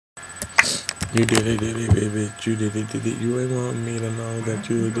You did it, baby. You did it. You ain't want me to know that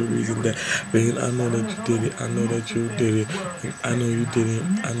you're the reason that. Man, I know that you did it. I know that you did it. I know you did it.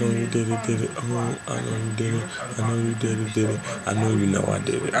 I know you did it. Oh, I know you did it. I know you did it. I know you know I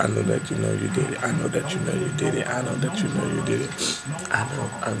did it. I know that you know you did it. I know that you know you did it. I know that you know you did it. I know,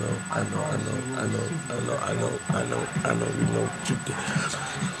 I know, I know, I know, I know, I know, I know, I know, I know you know what you did.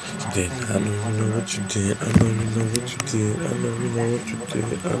 I know you know what you did. I know you know what you did. I know you know what you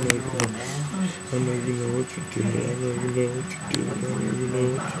did. I know you know. I know you know what you did. I know you know what you did. I know you know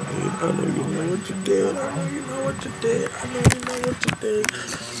what you did. I know you know what you did. I know you know what you did. I know you know what you did.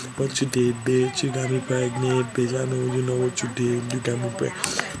 What you did, bitch. You got me pregnant, bitch. I know you know what you did. You got me pregnant,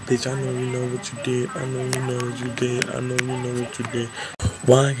 bitch. I know you know what you did. I know you know what you did. I know you know what you did.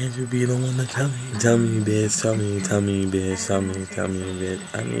 Why can't you be the one to tell me? Tell me, bitch. Tell me, bitch. Tell me, bitch.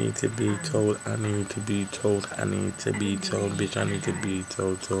 I need to be told. I need to be told. I need to be told, bitch. I need to be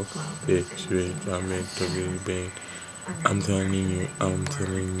told, bitch. I meant to be, bitch. I'm telling you. I'm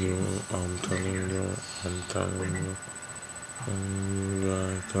telling you. I'm telling you. I'm telling you.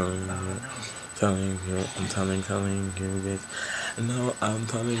 I'm telling you. I'm telling you, bitch. No, I'm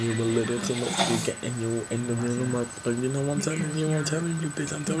telling you a little too much to get in you in the middle of but you know I'm telling you, bitch, I'm telling you,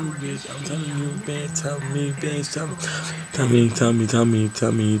 bitch, I'm telling you, bitch, tell me, bitch, tell me, tell me, tell me, tell me,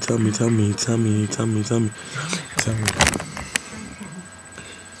 tell me, tell me, tell me, tell me, tell me, tell me,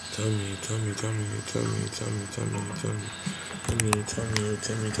 tell me, tell me, tell me, tell me, tell me, tell me, tell me,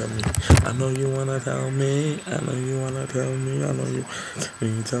 tell me. Tell me. I know you wanna tell me. I know you wanna tell me. I know you. Tell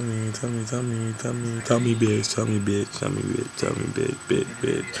me. Tell me, bitch. Tell me, bitch. Tell me, bitch. Tell me, bitch. Tell me,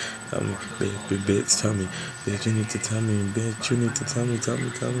 bitch. Tell me, bitch. You need to tell me, bitch. You need to tell me, bitch.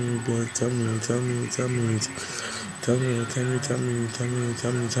 Tell me.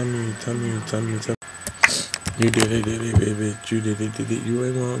 Tell me. You did it, baby. You did it. You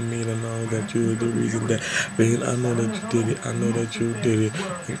ain't want me to know that you're the reason that. Man, I know that you did it. I know that you did it.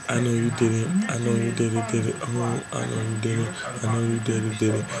 I know you did it. I know you did it. Oh, I know you did it. I know you did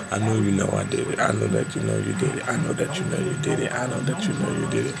it. I know you know I did it. I know that you know you did it. I know that you know you did it. I know that you know you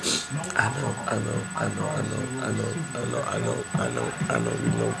did it. I know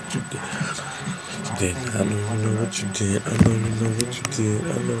you know what you did. I know you know what you did. I know you know what you did.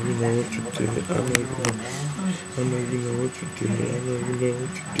 I know you know what you did. I know you know. I know you know what you did. I know you know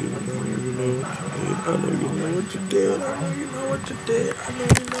what you did. I know you know what you did. I know you know what you did. I know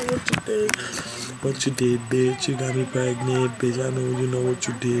you know what you did. What you did, bitch. You got me pregnant, bitch. I know you know what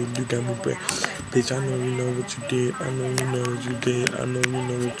you did. You got me pregnant, bitch. I know you know what you did. I know you know what you did. I know you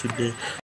know what you did.